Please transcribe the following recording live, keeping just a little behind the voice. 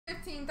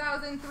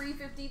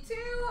14,352.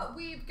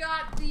 We've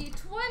got the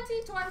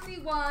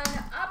 2021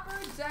 Upper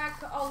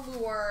Deck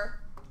Allure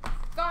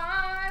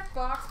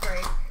 5-box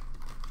break.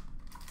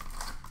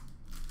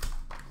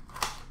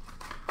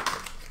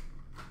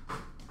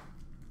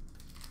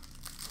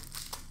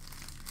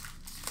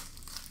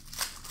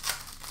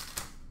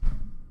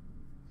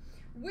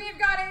 We've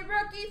got a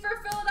rookie for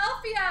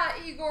Philadelphia,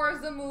 Igor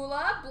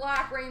Zamula.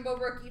 Black rainbow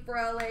rookie for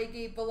LA,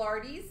 Gabe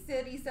Velarde.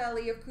 City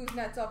Selly of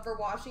Kuznetsov for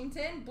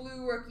Washington.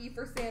 Blue rookie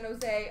for San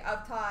Jose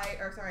of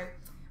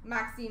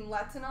Maxime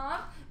Letunov.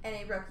 And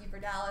a rookie for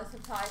Dallas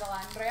of Ty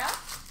Dellandrea.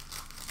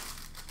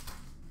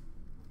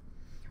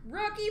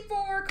 Rookie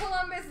for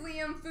Columbus,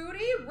 Liam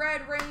Foudy.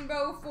 Red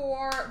rainbow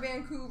for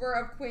Vancouver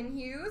of Quinn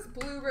Hughes.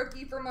 Blue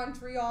rookie for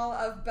Montreal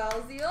of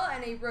Belzile.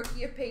 And a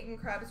rookie of Peyton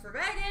Krebs for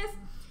Vegas.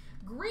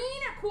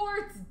 Green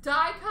quartz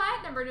die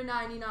cut, number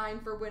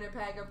 /99 for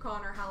Winnipeg of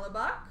Connor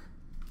Hellebuck.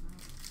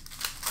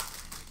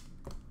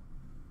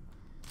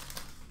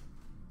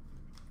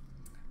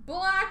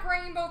 Black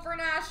rainbow for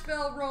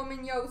Nashville,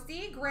 Roman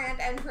Josi. Grand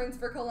entrance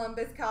for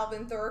Columbus,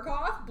 Calvin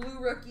Thurkoff. Blue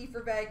rookie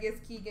for Vegas,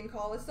 Keegan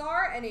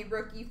Colasar. And a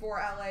rookie for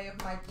LA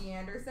of Mikey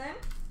Anderson.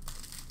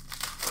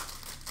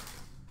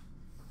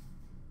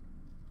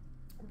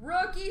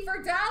 Rookie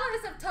for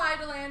Dallas of Ty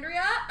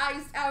Dellandrea.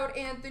 Iced out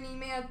Anthony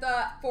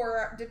Mantha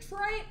for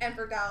Detroit. And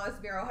for Dallas,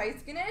 Miro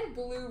Heiskanen.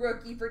 Blue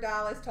rookie for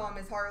Dallas,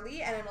 Thomas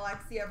Harley. And an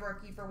Alexiev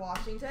rookie for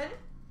Washington.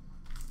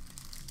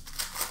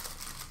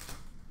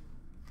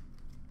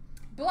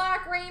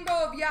 Black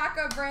rainbow of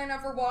Jakub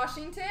Vrana for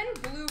Washington.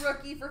 Blue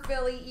rookie for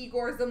Philly,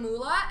 Igor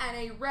Zamula. And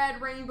a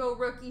red rainbow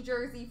rookie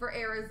jersey for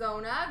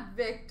Arizona,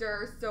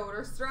 Victor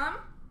Soderstrom.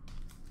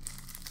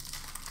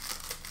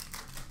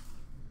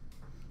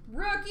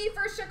 Rookie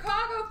for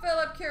Chicago,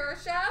 Philip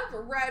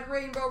Kurashev. Red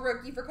rainbow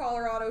rookie for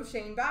Colorado,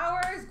 Shane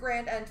Bowers.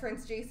 Grand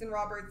entrance, Jason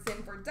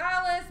Robertson for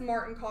Dallas.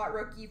 Martin Kaut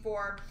rookie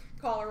for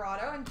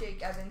Colorado. And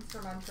Jake Evans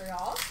for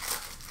Montreal.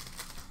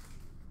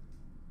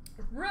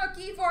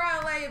 Rookie for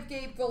LA of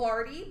Gabe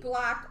Velarde.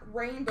 Black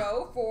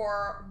rainbow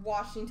for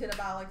Washington of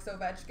Alex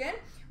Ovechkin.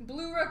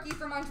 Blue rookie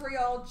for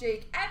Montreal,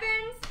 Jake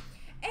Evans.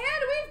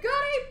 And we've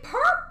got a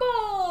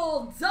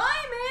purple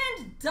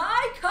diamond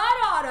die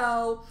cut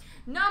auto.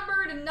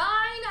 Numbered 9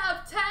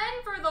 of 10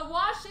 for the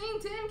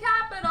Washington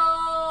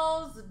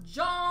Capitals,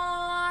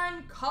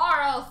 John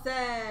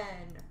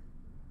Carlson.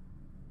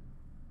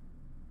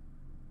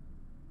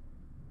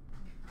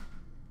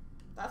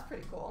 That's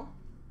pretty cool.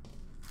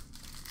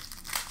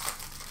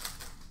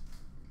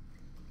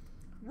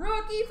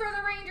 Rookie for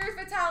the Rangers,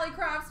 Vitaly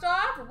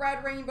Kravtsov.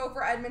 Red rainbow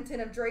for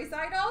Edmonton of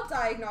Draisaitl.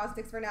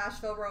 Diagnostics for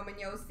Nashville, Roman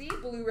Josi.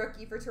 Blue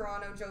rookie for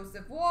Toronto,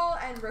 Joseph Woll.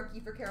 And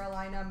rookie for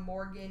Carolina,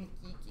 Morgan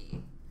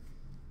Geekie.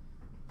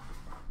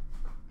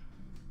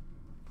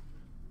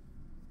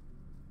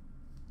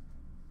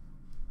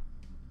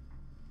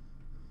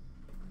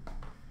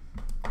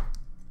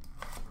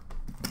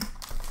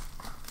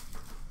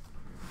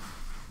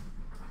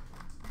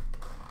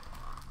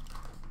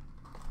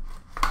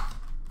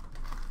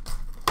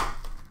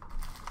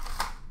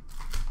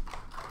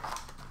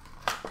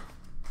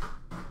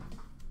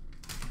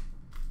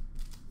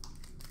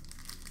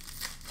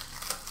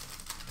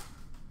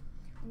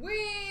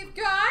 We've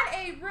got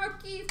a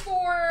rookie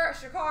for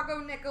Chicago,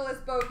 Nicholas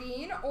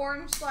Bodine.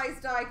 Orange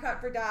slice die cut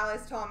for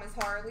Dallas, Thomas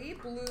Harley.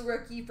 Blue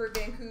rookie for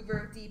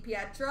Vancouver,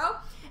 DiPietro.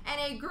 And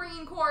a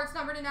green quartz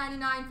number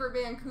 /99 for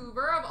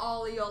Vancouver of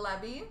Olli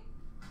Juolevi.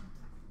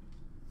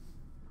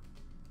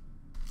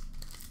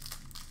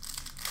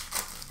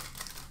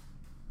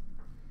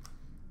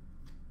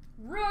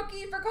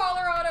 Rookie for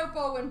Colorado,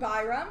 Bowen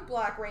Byram.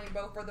 Black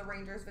rainbow for the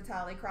Rangers,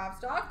 Vitaly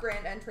Kravtsov.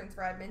 Grand entrance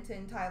for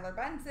Edmonton, Tyler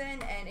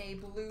Benson. And a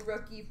blue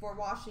rookie for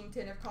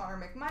Washington of Connor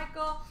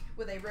McMichael.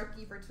 With a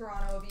rookie for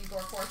Toronto of Igor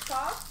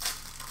Korskov.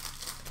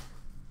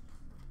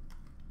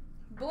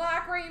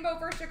 Black rainbow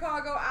for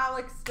Chicago,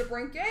 Alex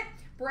DeBrincat.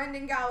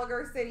 Brendan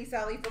Gallagher, City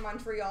Selly for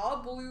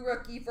Montreal. Blue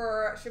rookie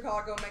for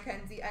Chicago,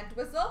 Mackenzie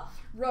Entwistle.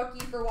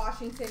 Rookie for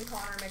Washington,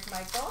 Connor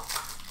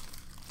McMichael.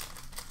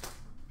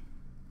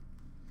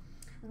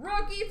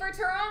 Rookie for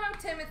Toronto,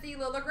 Timothy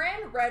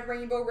Liljegren. Red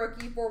rainbow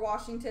rookie for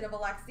Washington of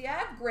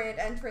Alexiev. Grand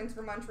entrance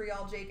for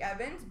Montreal, Jake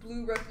Evans.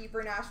 Blue rookie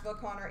for Nashville,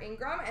 Connor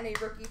Ingram. And a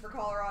rookie for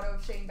Colorado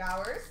of Shane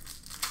Bowers.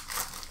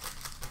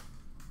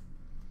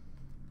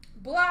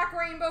 Black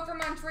rainbow for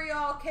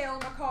Montreal, Cale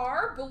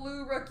Makar.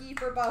 Blue rookie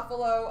for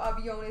Buffalo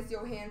of Jonas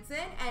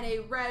Johansson. And a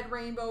red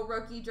rainbow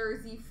rookie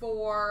jersey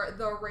for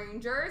the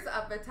Rangers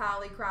of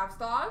Vitaly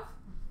Kravtsov.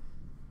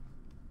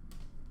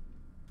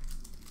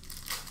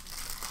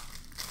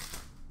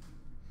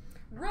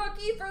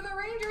 Rookie for the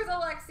Rangers,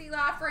 Alexis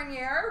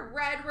Lafreniere.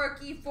 Red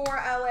rookie for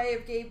LA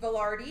of Gabe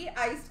Velarde.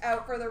 Iced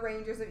out for the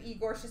Rangers of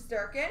Igor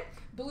Shesterkin.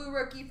 Blue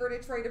rookie for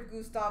Detroit of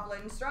Gustav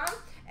Lindstrom.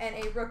 And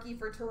a rookie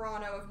for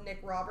Toronto of Nick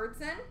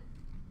Robertson.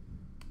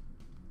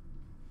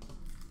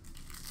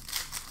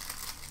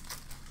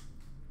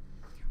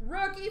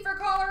 Rookie for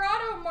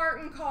Colorado,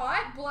 Martin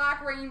Kaut.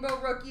 Black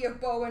rainbow rookie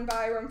of Bowen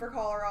Byram for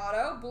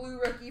Colorado. Blue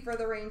rookie for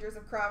the Rangers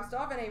of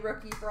Kravtsov. And a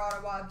rookie for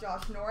Ottawa of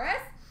Josh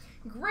Norris.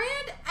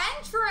 Grand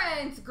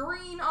Essence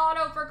green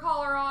auto for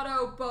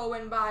Colorado,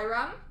 Bowen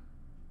Byram.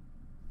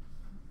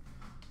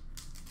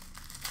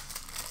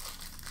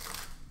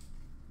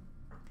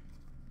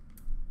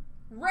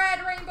 Red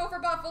rainbow for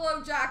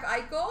Buffalo, Jack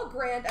Eichel.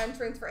 Grand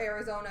entrance for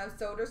Arizona of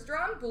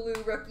Soderstrom. Blue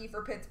rookie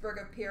for Pittsburgh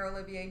of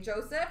Pierre-Olivier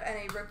Joseph. And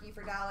a rookie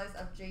for Dallas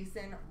of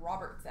Jason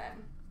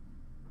Robertson.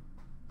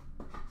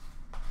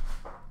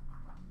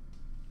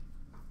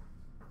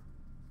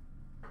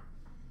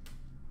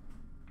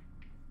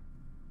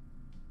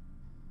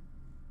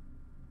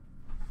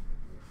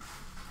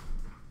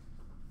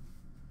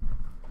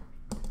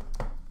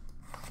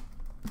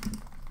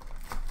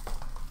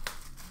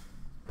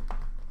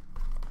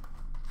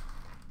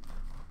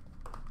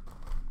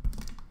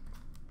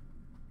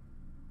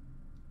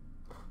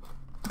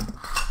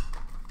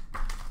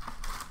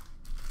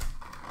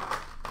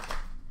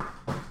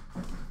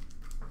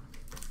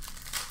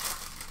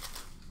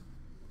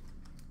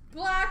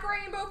 Black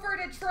rainbow for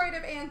Detroit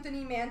of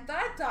Anthony Mantha.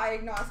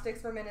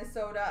 Diagnostics for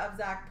Minnesota of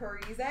Zach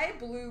Parise.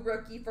 Blue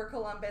rookie for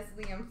Columbus,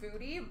 Liam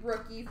Foudy.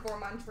 Rookie for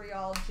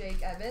Montreal,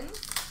 Jake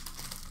Evans.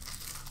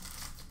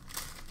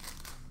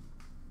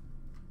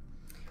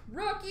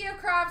 Rookie of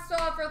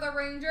Kraftstall for the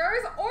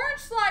Rangers.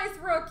 Orange slice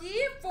rookie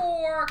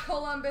for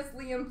Columbus,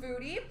 Liam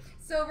Foudy.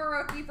 Silver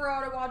rookie for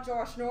Ottawa,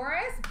 Josh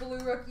Norris. Blue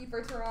rookie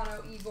for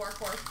Toronto, Igor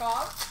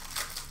Korshkov.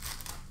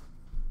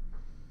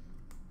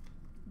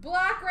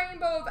 Black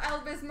rainbow of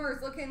Elvis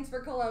Merzlikins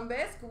for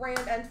Columbus.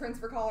 Grand entrance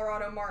for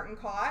Colorado, Martin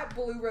Kaut.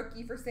 Blue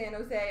rookie for San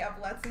Jose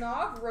of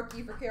Letsanov.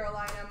 Rookie for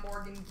Carolina,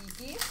 Morgan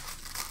Geekie.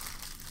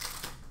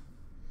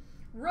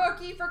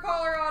 Rookie for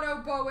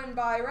Colorado, Bowen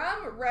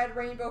Byram. Red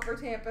rainbow for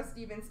Tampa,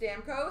 Steven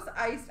Stamkos.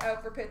 Iced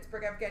out for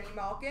Pittsburgh, Evgeny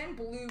Malkin.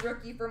 Blue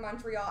rookie for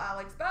Montreal,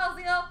 Alex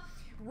Belzile.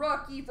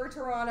 Rookie for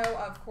Toronto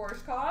of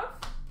Korshkov.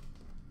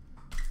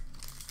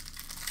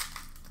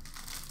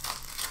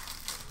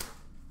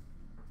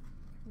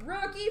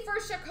 Rookie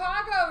for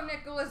Chicago,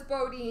 Nicholas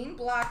Bodine.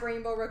 Black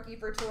rainbow rookie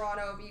for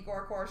Toronto of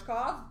Igor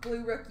Korshkov.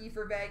 Blue rookie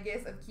for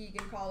Vegas of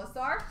Keegan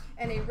Colasar.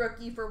 And a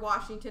rookie for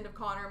Washington of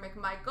Connor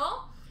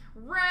McMichael.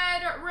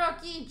 Red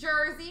rookie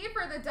jersey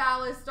for the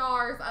Dallas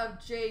Stars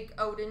of Jake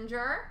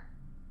Odinger.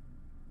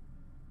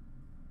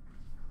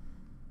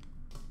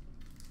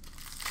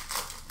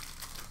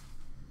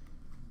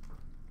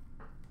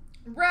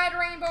 Red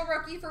rainbow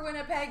rookie for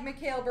Winnipeg,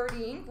 Mikhail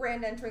Berdine.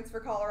 Grand entrance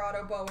for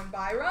Colorado, Bowen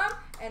Byram.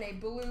 And a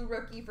blue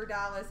rookie for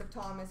Dallas of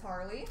Thomas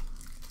Harley.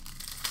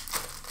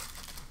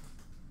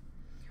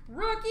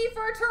 Rookie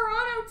for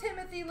Toronto,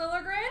 Timothy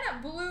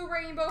Liljegren. Blue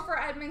rainbow for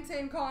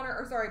Edmonton,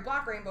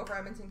 black rainbow for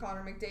Edmonton,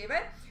 Connor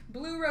McDavid.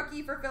 Blue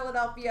rookie for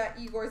Philadelphia,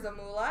 Igor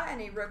Zamula.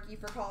 And a rookie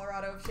for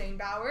Colorado of Shane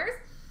Bowers.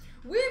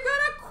 We've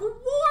got a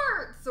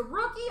quartz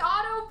rookie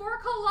auto for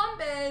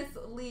Columbus,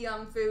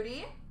 Liam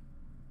Foudy.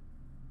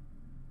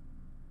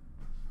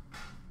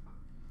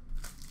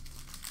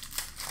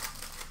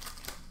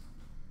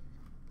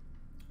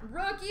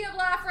 Rookie of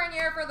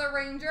Lafreniere for the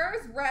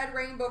Rangers. Red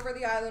rainbow for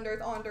the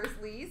Islanders, Anders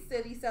Lee.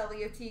 City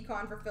Selly of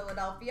T-Con for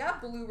Philadelphia.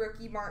 Blue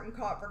rookie Martin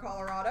Kaut for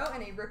Colorado.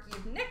 And a rookie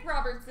of Nick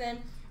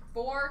Robertson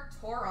for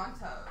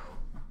Toronto.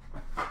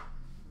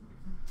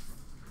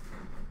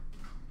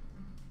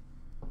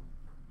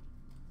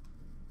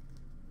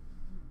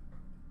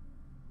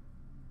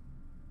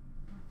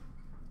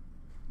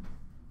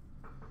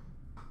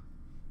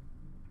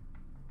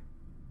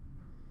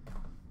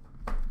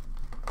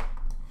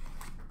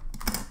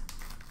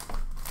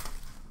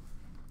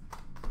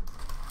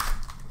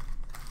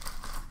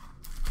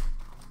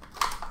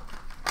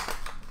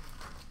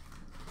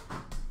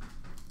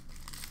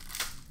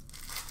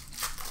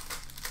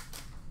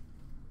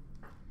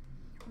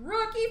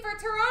 Rookie for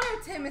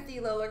Toronto, Timothy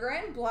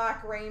Liljegren.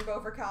 Black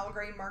rainbow for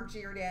Calgary, Mark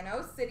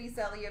Giordano. City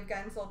Selly of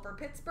Gensel for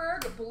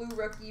Pittsburgh. Blue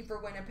rookie for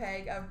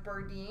Winnipeg of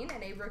Berdine.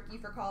 And a rookie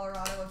for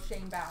Colorado of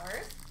Shane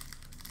Bowers.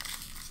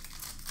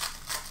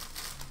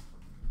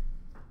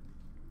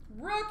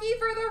 Rookie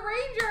for the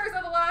Rangers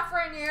of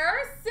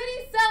Lafreniere.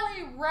 City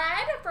Selly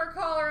red for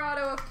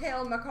Colorado of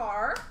Cale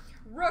Makar.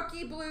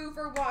 Rookie blue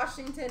for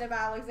Washington of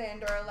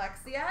Alexander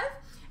Alexiev.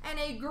 And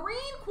a green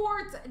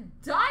quartz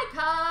die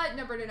cut,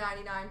 number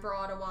 /99 for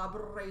Ottawa,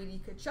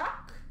 Brady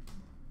Tkachuk.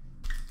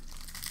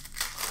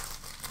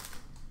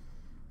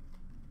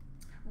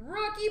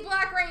 Rookie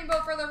black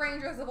rainbow for the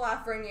Rangers of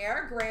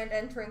Lafreniere. Grand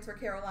entrance for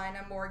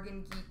Carolina,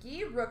 Morgan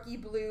Geekie. Rookie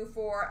blue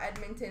for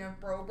Edmonton of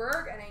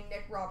Broberg. And a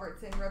Nick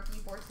Robertson rookie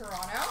for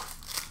Toronto.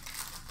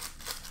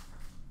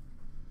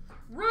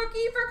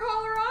 Rookie for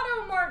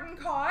Colorado, Martin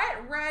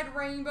Kaut. Red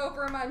rainbow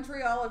for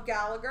Montreal of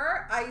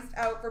Gallagher. Iced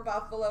out for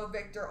Buffalo,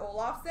 Victor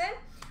Olofsson.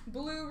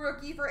 Blue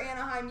rookie for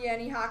Anaheim,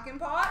 Yanni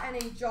Hakanpää. And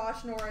a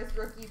Josh Norris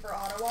rookie for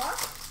Ottawa.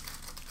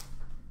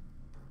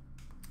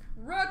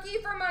 Rookie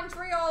for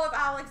Montreal of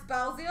Alex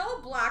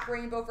Belzile. Black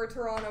rainbow for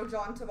Toronto,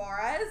 John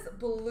Tavares.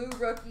 Blue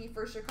rookie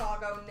for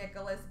Chicago,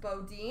 Nicholas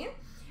Bodine.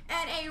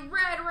 And a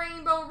red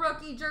rainbow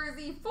rookie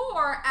jersey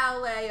for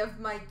LA of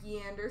Mikey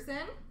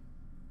Anderson.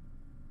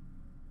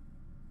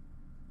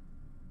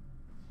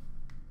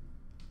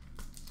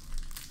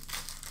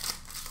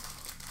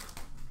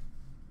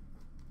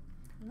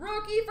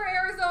 Rookie for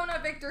Arizona,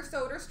 Victor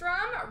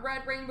Soderstrom.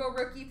 Red Rainbow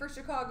rookie for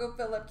Chicago,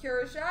 Philip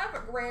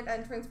Kurashev. Grand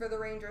entrance for the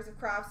Rangers of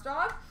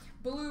Kravtsov.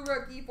 Blue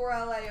rookie for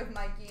LA of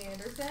Mikey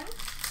Anderson.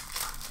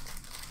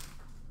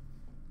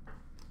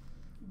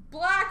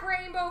 Black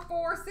Rainbow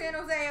for San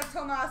Jose of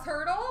Tomas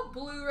Hertl.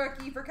 Blue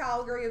rookie for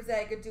Calgary of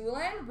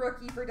Zagadulin.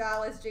 Rookie for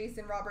Dallas,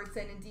 Jason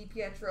Robertson and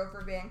DiPietro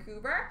for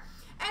Vancouver.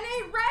 And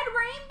a Red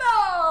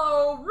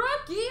Rainbow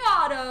rookie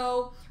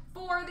auto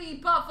for the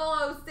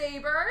Buffalo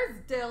Sabres,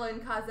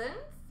 Dylan Cousins.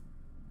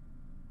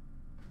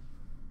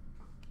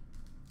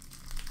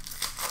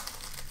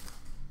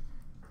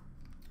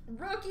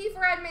 Rookie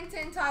for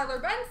Edmonton, Tyler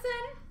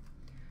Benson.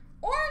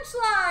 Orange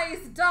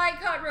Slice, die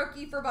cut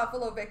rookie for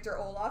Buffalo, Victor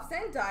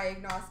Olofsson.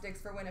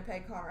 Diagnostics for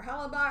Winnipeg, Connor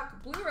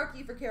Hellebuck. Blue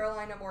rookie for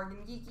Carolina, Morgan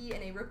Geekie.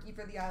 And a rookie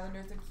for the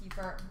Islanders of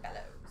Kiefer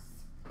Bellows.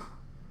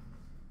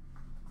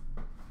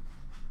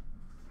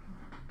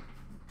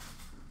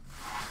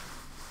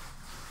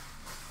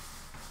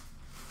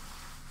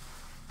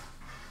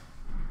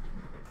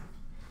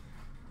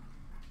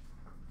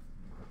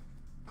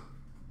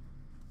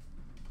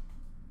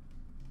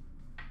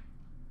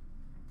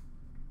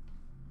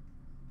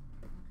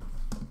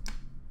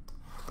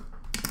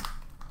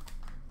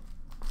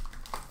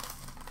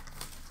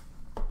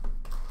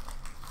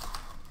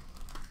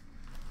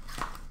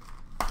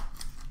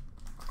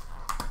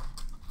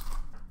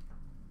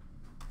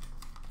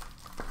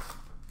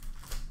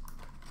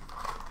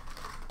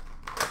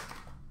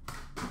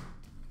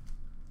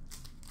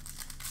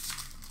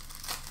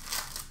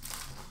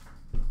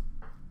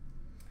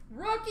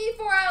 Rookie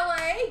for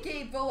LA,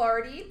 Gabe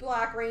Vilardi.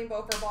 Black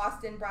Rainbow for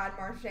Boston, Brad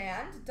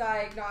Marchand.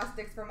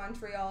 Diagnostics for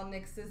Montreal,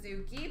 Nick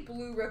Suzuki.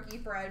 Blue rookie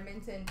for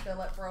Edmonton,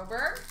 Philip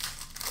Broberg.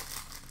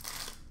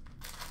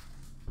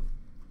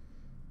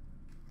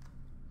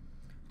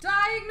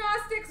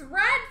 Diagnostics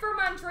red for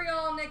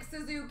Montreal, Nick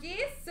Suzuki.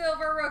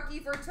 Silver rookie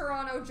for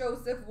Toronto,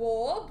 Joseph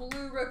Woll.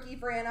 Blue rookie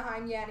for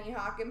Anaheim, Yanni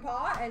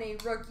Hakanpää. And a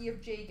rookie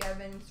of Jake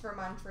Evans for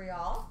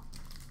Montreal.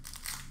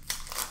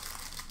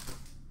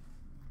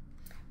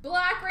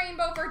 Black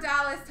Rainbow for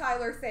Dallas,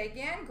 Tyler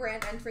Seguin.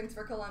 Grand entrance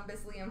for Columbus,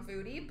 Liam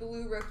Foudy.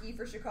 Blue rookie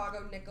for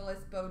Chicago,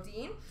 Nicholas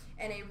Bodine.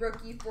 And a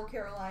rookie for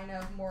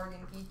Carolina, Morgan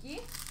Geekie.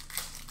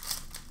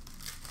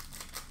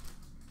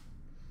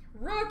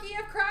 Rookie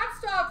of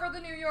Kravtsov for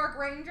the New York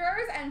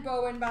Rangers. And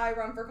Bowen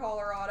Byram for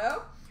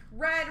Colorado.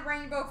 Red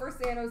Rainbow for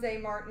San Jose,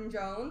 Martin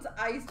Jones.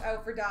 Iced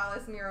out for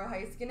Dallas, Miro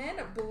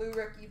Heiskanen. Blue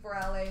rookie for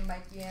LA,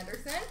 Mikey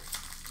Anderson.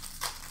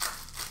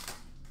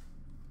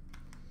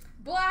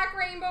 Black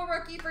Rainbow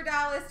rookie for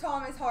Dallas,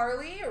 Thomas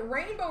Harley.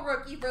 Rainbow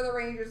rookie for the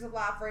Rangers of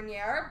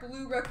Lafreniere.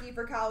 Blue rookie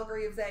for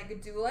Calgary of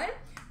Zagadulin.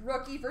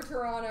 Rookie for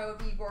Toronto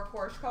of Igor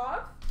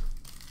Korshkov.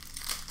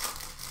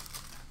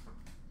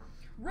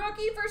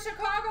 Rookie for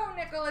Chicago,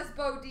 Nicholas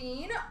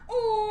Bodine.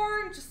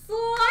 Orange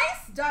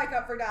Slice. Die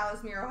cut for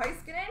Dallas, Miro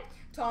Heiskanen.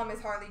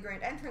 Thomas Harley,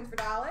 grand entrance for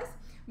Dallas.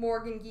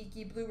 Morgan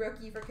Geekie, blue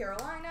rookie for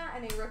Carolina.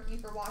 And a rookie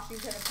for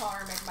Washington of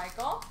Connor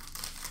McMichael.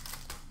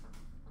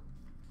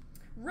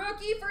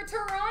 Rookie for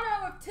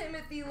Toronto of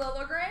Timothy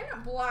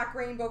Liljegren. Black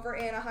Rainbow for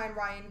Anaheim,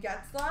 Ryan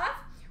Getzlaf.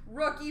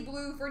 Rookie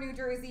blue for New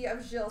Jersey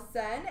of Gilles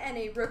Sen. And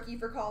a rookie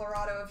for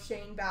Colorado of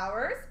Shane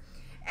Bowers.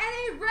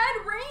 And a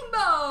red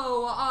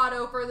rainbow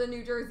auto for the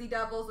New Jersey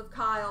Devils of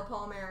Kyle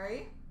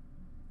Palmieri.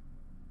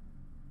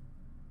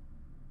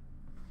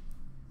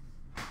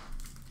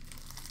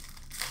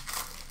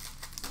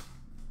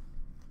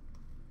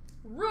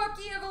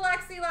 Rookie of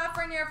Alexis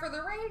Lafreniere for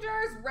the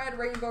Rangers. Red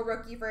rainbow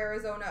rookie for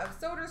Arizona of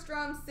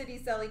Soderstrom. City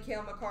Selly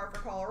Cale Makar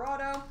for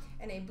Colorado.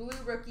 And a blue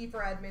rookie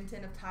for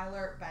Edmonton of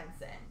Tyler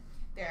Benson.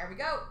 There we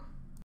go.